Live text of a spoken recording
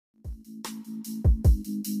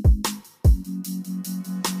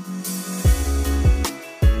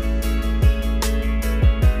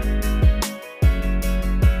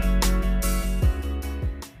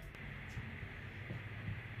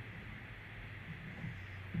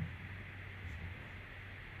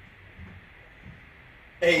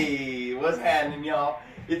Hey, what's happening, y'all?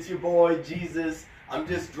 It's your boy, Jesus. I'm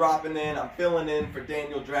just dropping in. I'm filling in for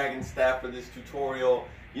Daniel Dragonstaff for this tutorial.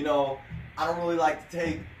 You know, I don't really like to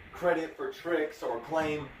take credit for tricks or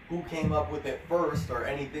claim who came up with it first or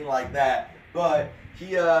anything like that. But he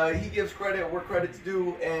gives credit where credit's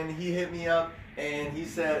due, and he hit me up and he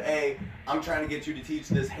said, hey, I'm trying to get you to teach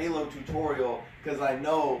this Halo tutorial because I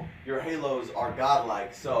know your Halos are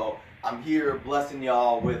godlike. So I'm here blessing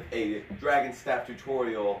y'all with a Dragonstaff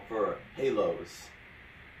tutorial for Halos.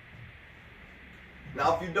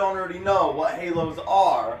 Now, if you don't already know what Halos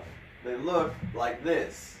are, they look like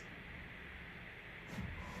this.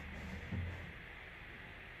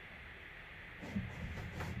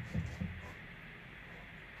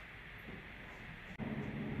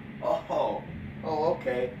 Oh,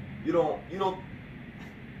 okay. You don't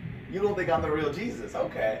think I'm the real Jesus?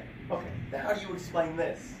 Okay. Now, how do you explain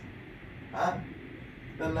this? Huh?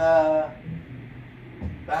 Then how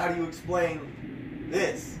do you explain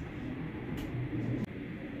this?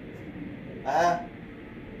 Huh?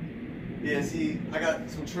 Yeah, see, I got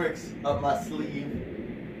some tricks up my sleeve.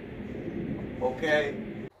 Okay?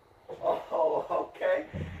 Oh, okay.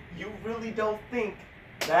 You really don't think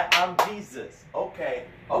that I'm Jesus? Okay.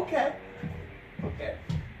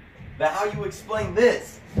 Now, how you explain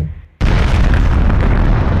this?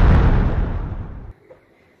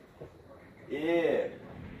 Yeah.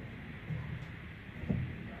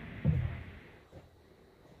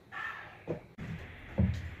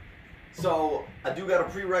 So, I do got a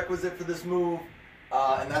prerequisite for this move,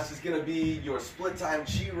 and that's just going to be your split time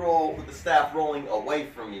chi roll with the staff rolling away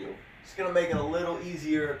from you. It's going to make it a little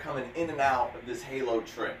easier coming in and out of this Halo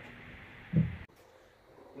trick.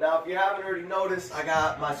 Now, if you haven't already noticed, I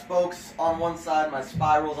got my spokes on one side, my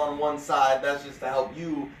spirals on one side. That's just to help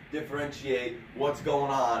you differentiate what's going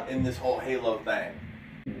on in this whole Halo thing.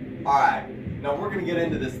 Alright, now we're going to get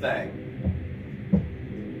into this thing.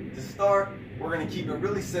 To start, we're going to keep it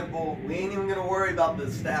really simple. We ain't even going to worry about the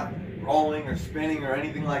staff rolling or spinning or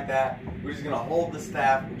anything like that. We're just going to hold the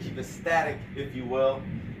staff and keep it static, if you will.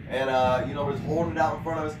 And, we're just holding it out in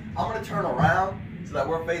front of us. I'm going to turn around so that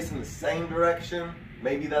we're facing the same direction.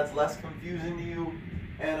 Maybe that's less confusing to you.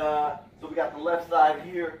 And so we got the left side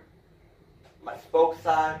here, my spoke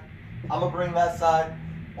side. I'm going to bring that side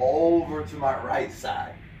over to my right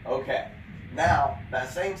side. Okay. Now, that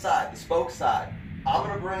same side, the spoke side, I'm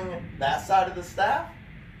going to bring that side of the staff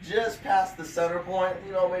just past the center point,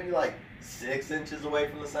 maybe like 6 inches away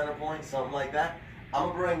from the center point, something like that. I'm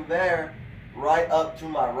going to bring there right up to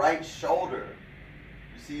my right shoulder.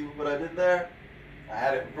 You see what I did there? I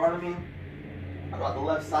had it in front of me. I brought the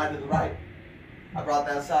left side to the right. I brought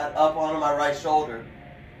that side up onto my right shoulder.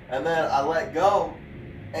 And then I let go.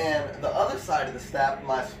 And the other side of the staff,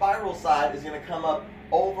 my spiral side, is going to come up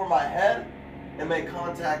over my head and make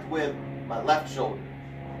contact with my left shoulder.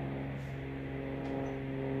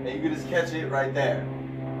 And you can just catch it right there.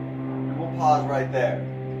 We'll pause right there.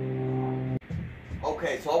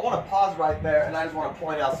 Okay, so I want to pause right there, and I just want to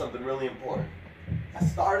point out something really important. I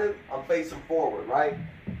started, I'm facing forward, right?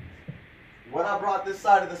 When I brought this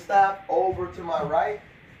side of the staff over to my right,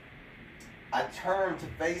 I turned to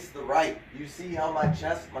face the right. You see how my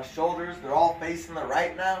chest, my shoulders, they're all facing the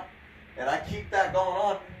right now? And I keep that going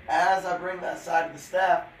on as I bring that side of the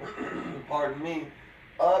staff, pardon me,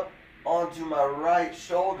 up onto my right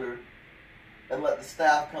shoulder and let the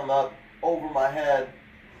staff come up over my head,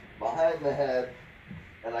 behind the head,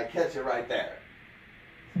 and I catch it right there.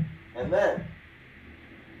 And then,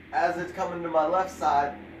 as it's coming to my left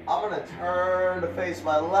side, I'm going to turn to face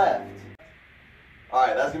my left.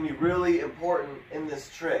 Alright, that's going to be really important in this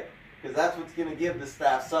trick, because that's what's going to give the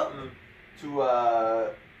staff something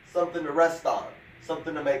to rest on,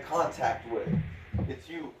 something to make contact with. It's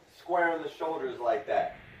you squaring the shoulders like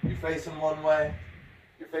that. You're facing one way,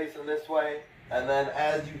 you're facing this way, and then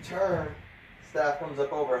as you turn, staff comes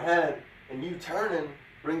up overhead, and you turning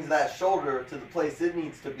brings that shoulder to the place it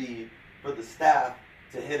needs to be for the staff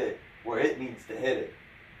to hit it where it needs to hit it.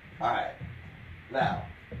 Alright, now,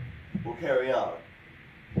 we'll carry on.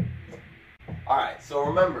 Alright, so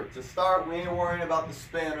remember, to start, we ain't worrying about the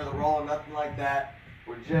spin or the roll, nothing like that.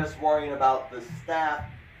 We're just worrying about the staff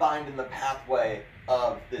finding the pathway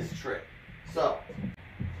of this trick. So,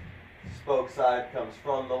 spoke side comes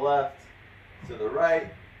from the left to the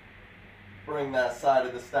right. Bring that side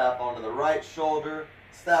of the staff onto the right shoulder.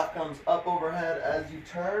 Staff comes up overhead as you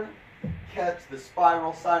turn. Catch the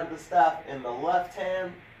spiral side of the staff in the left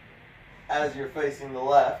hand as you're facing the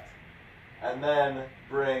left, and then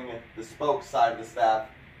bring the spoke side of the staff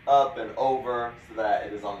up and over so that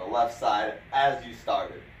it is on the left side as you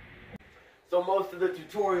started. So most of the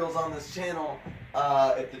tutorials on this channel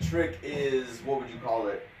if the trick is, what would you call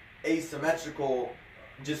it, asymmetrical,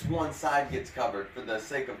 just one side gets covered. For the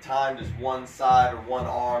sake of time, just one side or one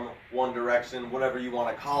arm, one direction, whatever you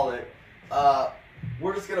want to call it.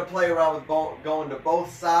 We're just going to play around with going to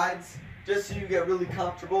both sides, just so you get really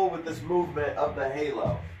comfortable with this movement of the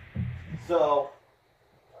halo. So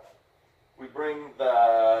we bring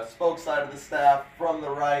the spoke side of the staff from the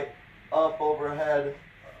right up overhead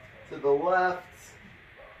to the left,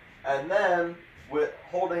 and then with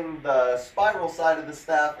holding the spiral side of the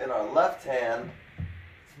staff in our left hand,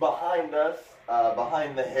 it's behind us,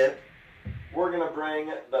 behind the hip. We're going to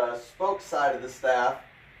bring the spoke side of the staff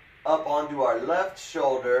up onto our left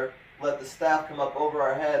shoulder, let the staff come up over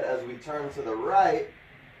our head as we turn to the right,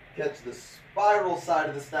 catch the spiral side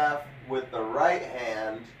of the staff with the right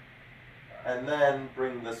hand, and then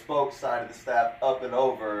bring the spoke side of the staff up and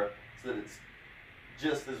over so that it's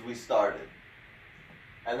just as we started.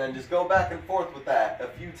 And then just go back and forth with that a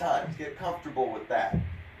few times. Get comfortable with that,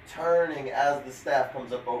 turning as the staff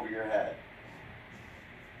comes up over your head.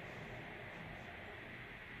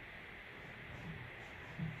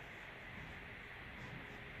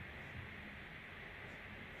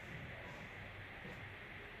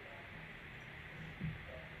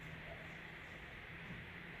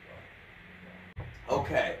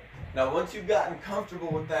 Okay, now once you've gotten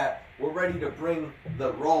comfortable with that, we're ready to bring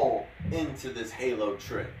the roll into this halo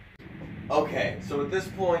trick. Okay, so at this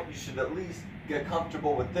point, you should at least get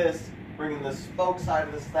comfortable with this, bringing the spoke side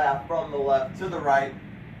of the staff from the left to the right,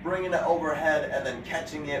 bringing it overhead, and then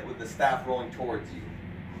catching it with the staff rolling towards you.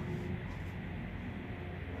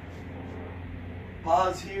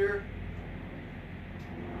 Pause here.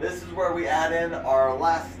 This is where we add in our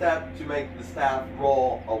last step to make the staff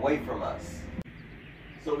roll away from us.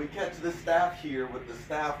 So we catch the staff here with the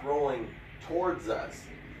staff rolling towards us.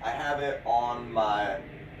 I have it on my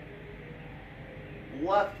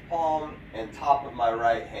left palm and top of my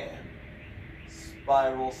right hand.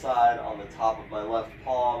 Spiral side on the top of my left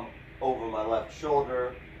palm, over my left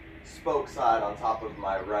shoulder. Spoke side on top of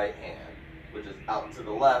my right hand, which is out to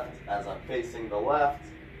the left as I'm facing the left.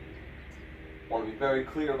 Want to be very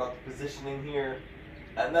clear about the positioning here.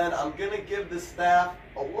 And then I'm going to give the staff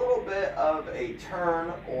a little bit of a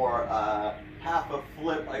turn, or half a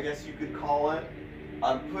flip, I guess you could call it.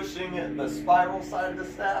 I'm pushing the spiral side of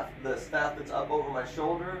the staff that's up over my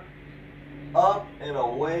shoulder, up and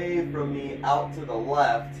away from me out to the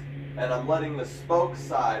left, and I'm letting the spoke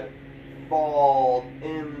side fall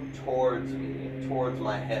in towards me, towards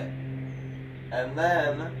my hip. And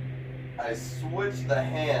then I switch the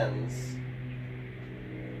hands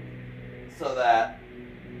so that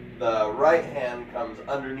the right hand comes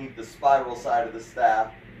underneath the spiral side of the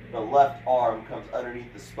staff, the left arm comes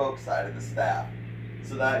underneath the spoke side of the staff.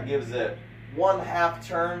 So that gives it one half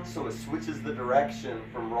turn, so it switches the direction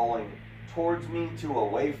from rolling towards me to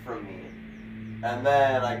away from me. And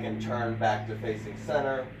then I can turn back to facing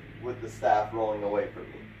center with the staff rolling away from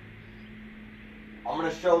me. I'm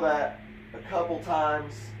going to show that a couple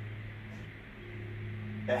times.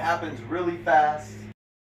 It happens really fast.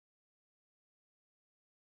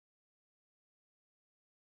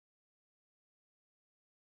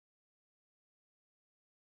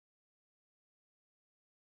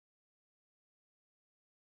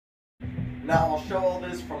 Now I'll show all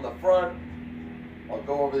this from the front. I'll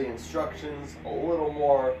go over the instructions a little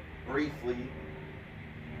more briefly.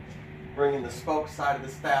 Bringing the spoke side of the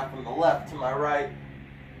staff from the left to my right.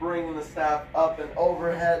 Bringing the staff up and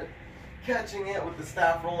overhead. Catching it with the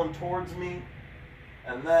staff rolling towards me.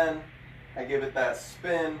 And then I give it that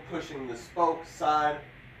spin, pushing the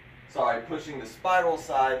pushing the spiral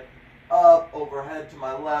side up overhead to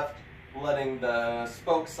my left. Letting the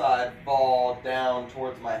spoke side fall down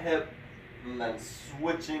towards my hip. And then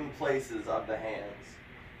switching places of the hands.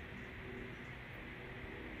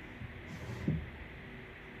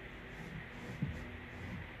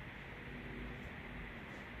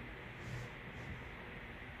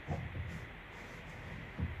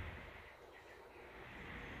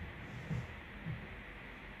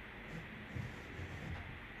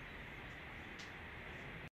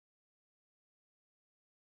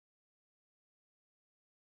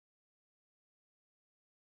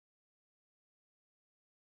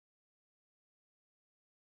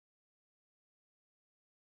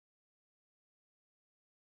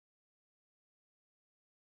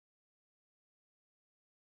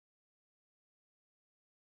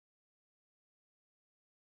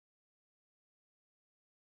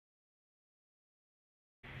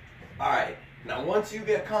 Alright, now once you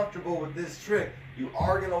get comfortable with this trick, you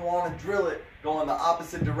are going to want to drill it going the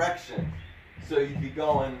opposite direction. So you'd be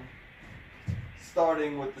going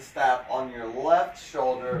starting with the staff on your left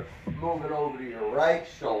shoulder, moving over to your right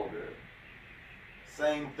shoulder.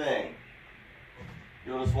 Same thing.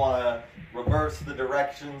 You'll just want to reverse the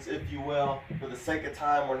directions, if you will. For the sake of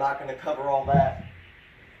time, we're not going to cover all that.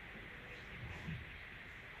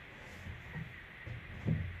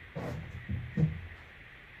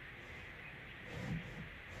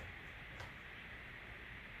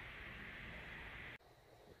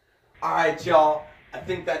 Alright, y'all. I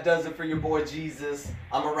think that does it for your boy Jesus.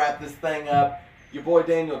 I'm going to wrap this thing up. Your boy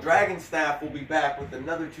Daniel Dragonstaff will be back with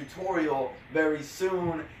another tutorial very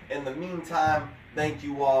soon. In the meantime, thank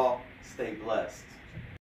you all. Stay blessed.